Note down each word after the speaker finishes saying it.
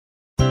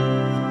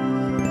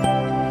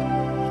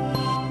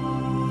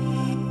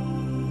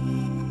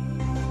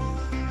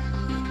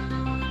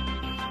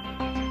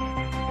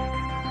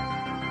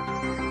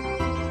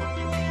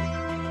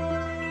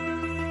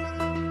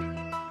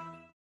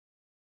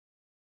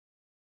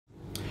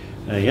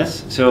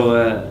Yes. So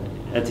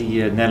at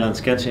the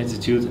Netherlands Cancer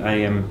Institute,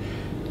 I'm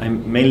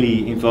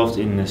mainly involved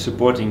in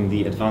supporting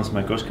the advanced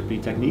microscopy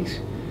techniques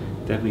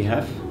that we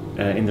have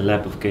in the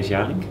lab of Kees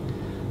Jalink.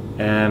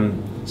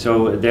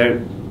 So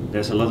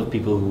there's a lot of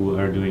people who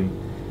are doing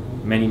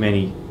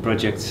many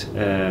projects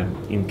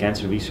in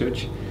cancer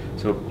research.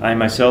 So I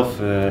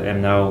myself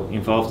am now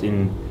involved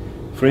in,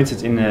 for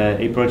instance, in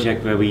a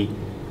project where we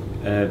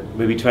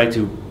try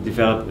to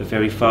develop a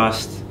very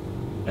fast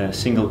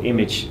single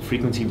image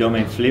frequency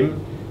domain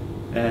FLIM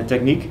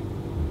technique.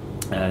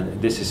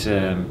 This is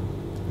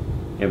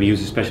we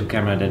use a special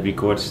camera that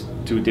records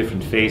 2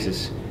 different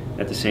phases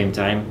at the same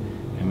time,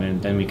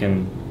 and then we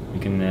can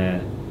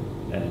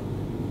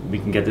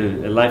get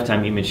a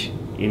lifetime image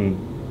in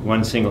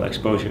one single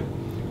exposure,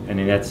 and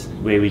in that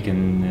way we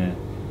can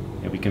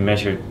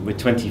measure with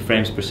 20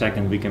 frames per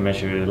second. We can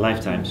measure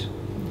lifetimes.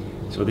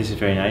 So this is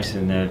very nice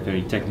and a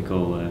very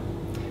technical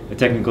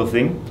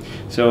thing.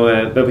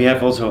 So, but we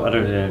have also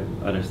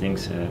other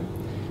things.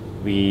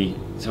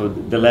 So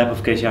the lab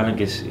of Kees Jalink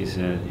is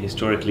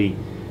historically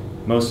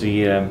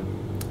mostly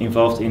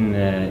involved in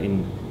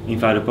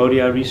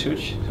invadopodia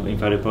research. So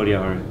invadopodia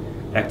are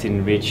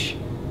actin-rich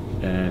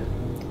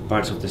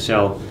parts of the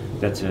cell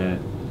that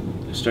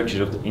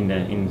structures in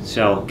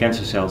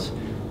cancer cells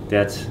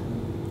that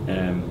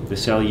the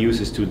cell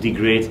uses to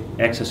degrade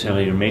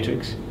extracellular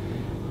matrix,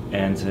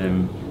 and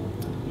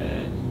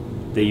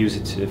they use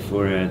it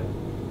for in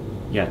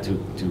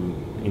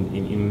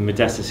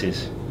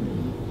metastasis.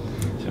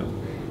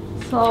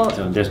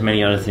 So there's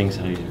many other things.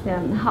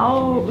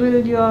 How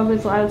will your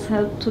results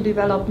help to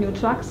develop new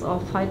drugs or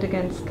fight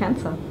against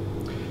cancer?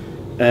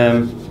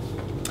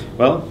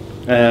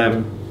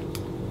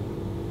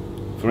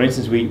 For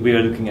instance, we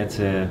are looking at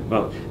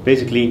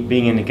basically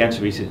being in the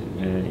Cancer Research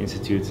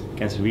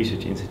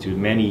Institute.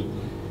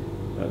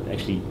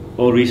 Actually,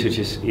 all research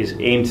is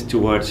aimed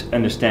towards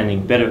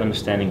better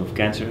understanding of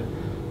cancer,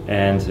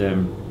 and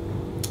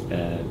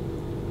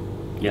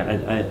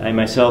I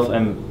myself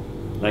am,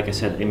 like I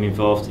said, I'm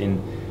involved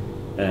in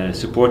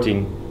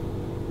supporting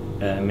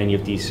many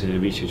of these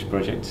research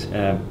projects.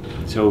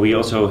 So we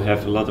also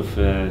have a lot of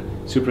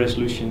super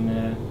resolution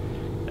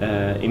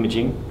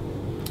imaging,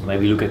 where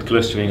we look at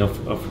clustering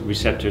of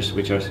receptors,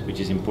 which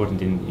is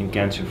important in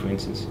cancer, for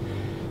instance.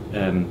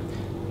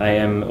 I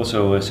am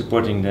also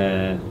supporting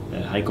the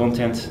high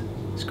content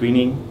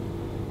screening,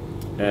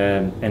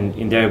 and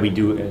in there we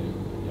do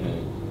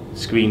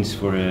screens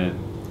for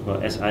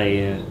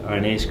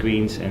siRNA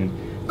screens and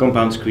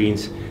compound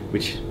screens,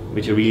 which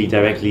are really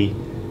directly.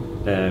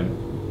 Then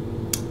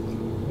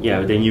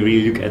you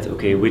really look at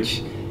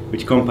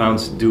which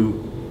compounds do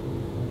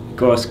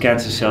cause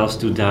cancer cells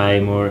to die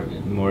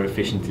more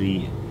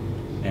efficiently,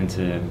 and.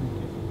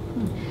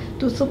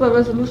 Do super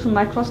resolution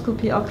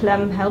microscopy or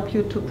CLAM help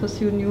you to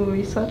pursue new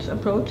research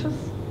approaches?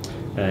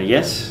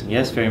 Yes,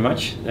 very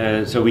much.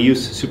 So we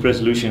use super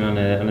resolution on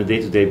a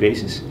day-to-day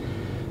basis.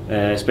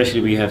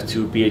 Especially we have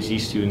 2 PhD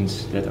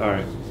students that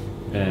are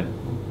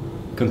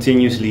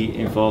continuously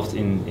involved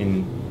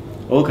in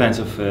all kinds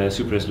of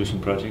super resolution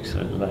projects.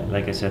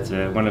 Like I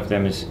said, one of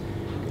them is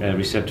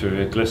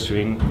receptor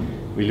clustering.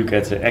 We look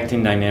at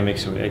actin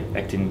dynamics or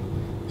actin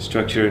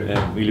structure.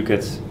 We look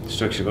at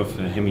structure of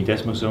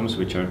hemidesmosomes,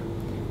 which are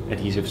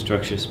adhesive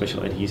structures,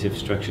 special adhesive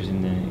structures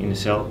in the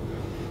cell.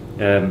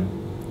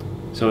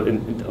 So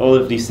all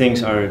of these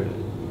things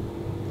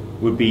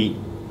would be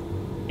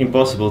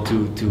impossible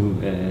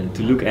to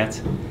look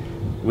at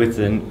with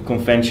the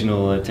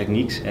conventional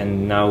techniques,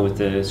 and now with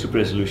the super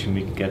resolution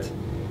we can get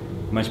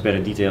much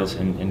better details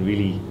and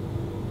really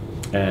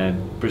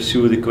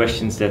pursue the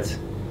questions that,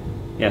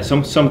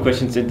 some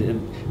questions that,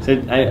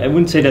 so I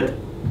wouldn't say that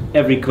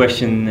every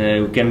question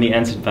can be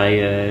answered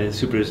by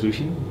super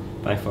resolution,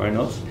 by far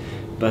not,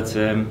 but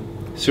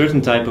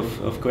certain type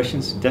of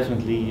questions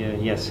definitely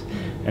yes.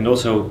 And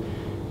also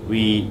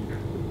being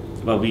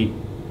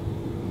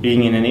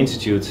in an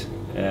institute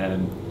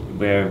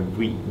where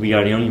we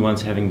are the only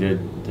ones having the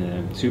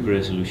super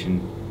resolution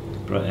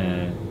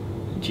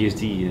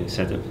GSD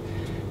setup,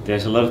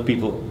 there's a lot of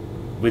people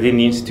within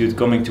the institute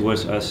coming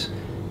towards us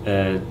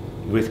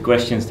with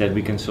questions that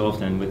we can solve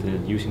then with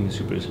using the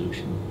super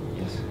resolution.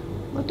 Yes.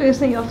 What do you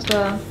think of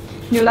the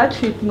new light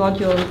sheet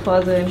module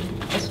for the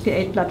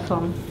SP8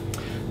 platform?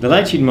 The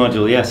light sheet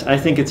module, yes, I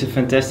think it's a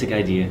fantastic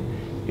idea.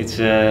 It's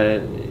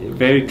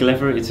very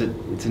clever. It's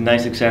a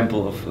nice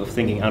example of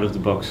thinking out of the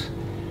box,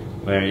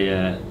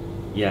 where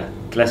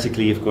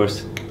classically, of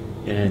course,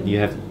 you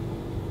have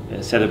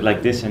a setup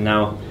like this, and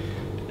now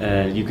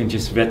you can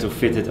just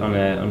retrofit it on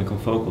a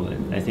confocal.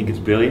 I think it's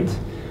brilliant.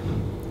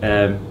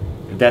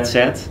 That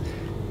said,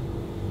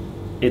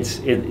 it's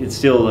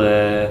still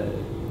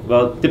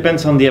it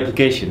depends on the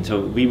application. So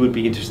we would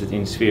be interested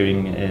in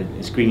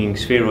screening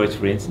spheroids,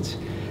 for instance,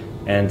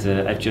 and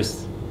I've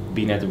just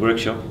been at a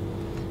workshop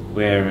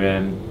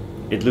where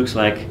it looks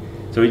like,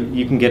 so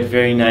you can get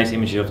very nice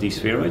images of these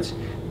spheroids,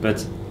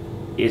 but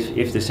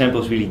if the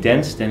sample is really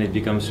dense, then it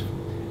becomes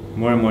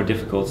more and more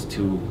difficult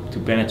to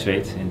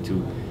penetrate,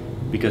 and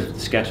because of the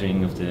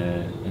scattering of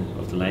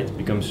the light, it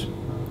becomes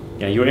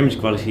yeah, your image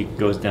quality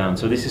goes down.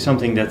 So this is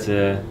something that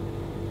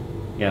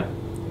yeah,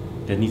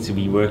 that needs to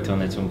be worked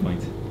on at some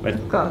point. But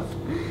of course.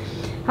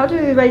 How do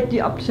you rate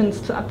the options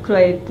to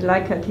upgrade the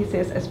Leica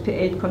TCS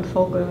SP8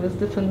 confocal with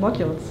different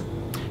modules?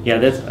 Yeah,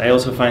 that I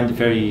also find a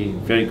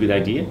very good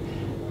idea.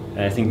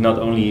 I think not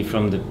only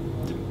from the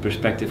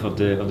perspective of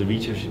the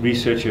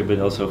researcher, but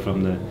also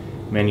from the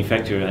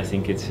manufacturer. I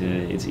think it's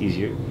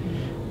easier.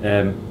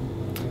 Yeah,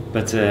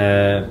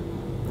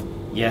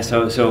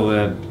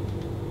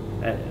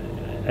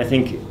 I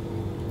think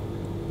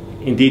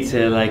indeed,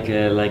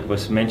 like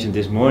was mentioned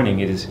this morning,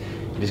 it is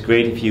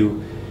great if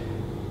you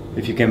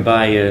can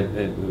buy a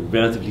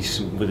relatively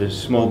with a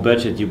small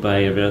budget, you buy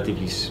a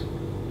relatively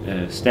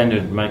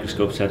standard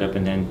microscope setup,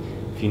 and then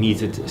if you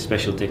need a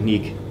special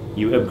technique,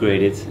 you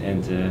upgrade it,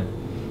 and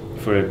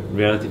for a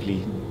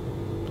relatively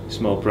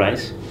small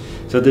price.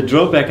 So the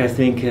drawback, I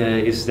think,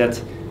 is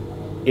that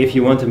if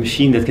you want a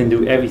machine that can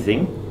do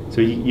everything,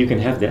 so you can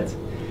have that.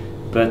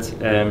 But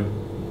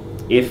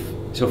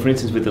so for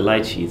instance with the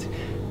light sheet,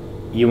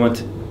 you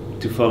want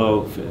to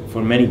follow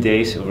for many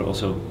days, or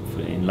also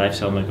in live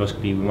cell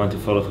microscopy, we want to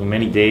follow for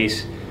many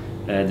days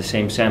the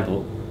same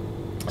sample.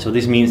 So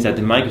this means that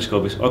the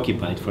microscope is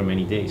occupied for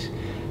many days.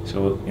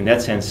 So in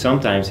that sense,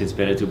 sometimes it's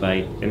better to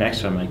buy an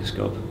extra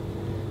microscope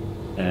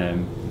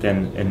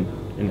than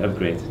an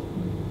upgrade.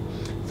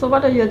 So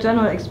what are your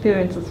general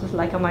experiences with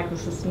Leica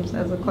Microsystems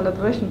as a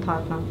collaboration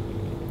partner?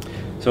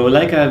 So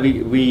Leica,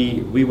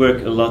 we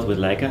work a lot with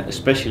Leica,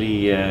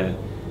 especially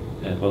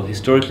well,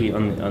 historically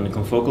on the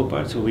confocal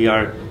part. So we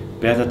are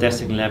beta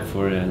testing lab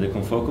for the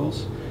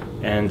confocals,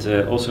 and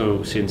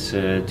also since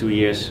 2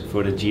 years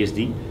for the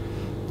GSD.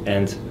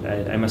 And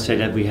I must say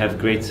that we have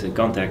great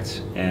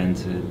contacts, and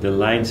the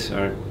lines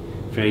are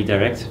very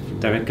direct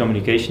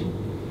communication.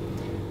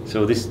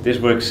 So this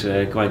works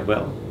quite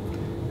well.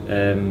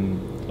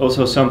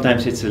 Also,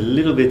 sometimes it's a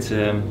little bit,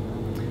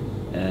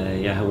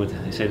 yeah, how would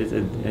I say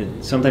it?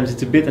 Sometimes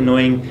it's a bit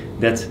annoying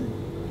that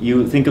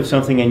you think of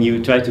something and you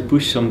try to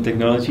push some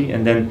technology,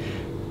 and then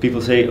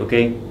people say,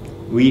 okay,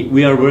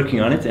 we are working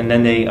on it, and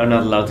then they are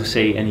not allowed to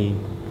say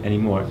any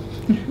more.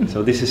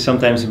 So this is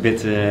sometimes a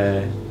bit,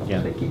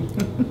 yeah, tricky.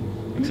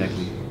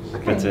 Exactly.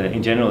 Okay. But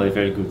in general, they're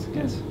very good.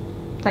 Yes.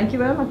 Thank you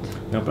very much.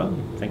 No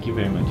problem. Thank you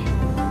very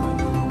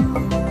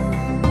much.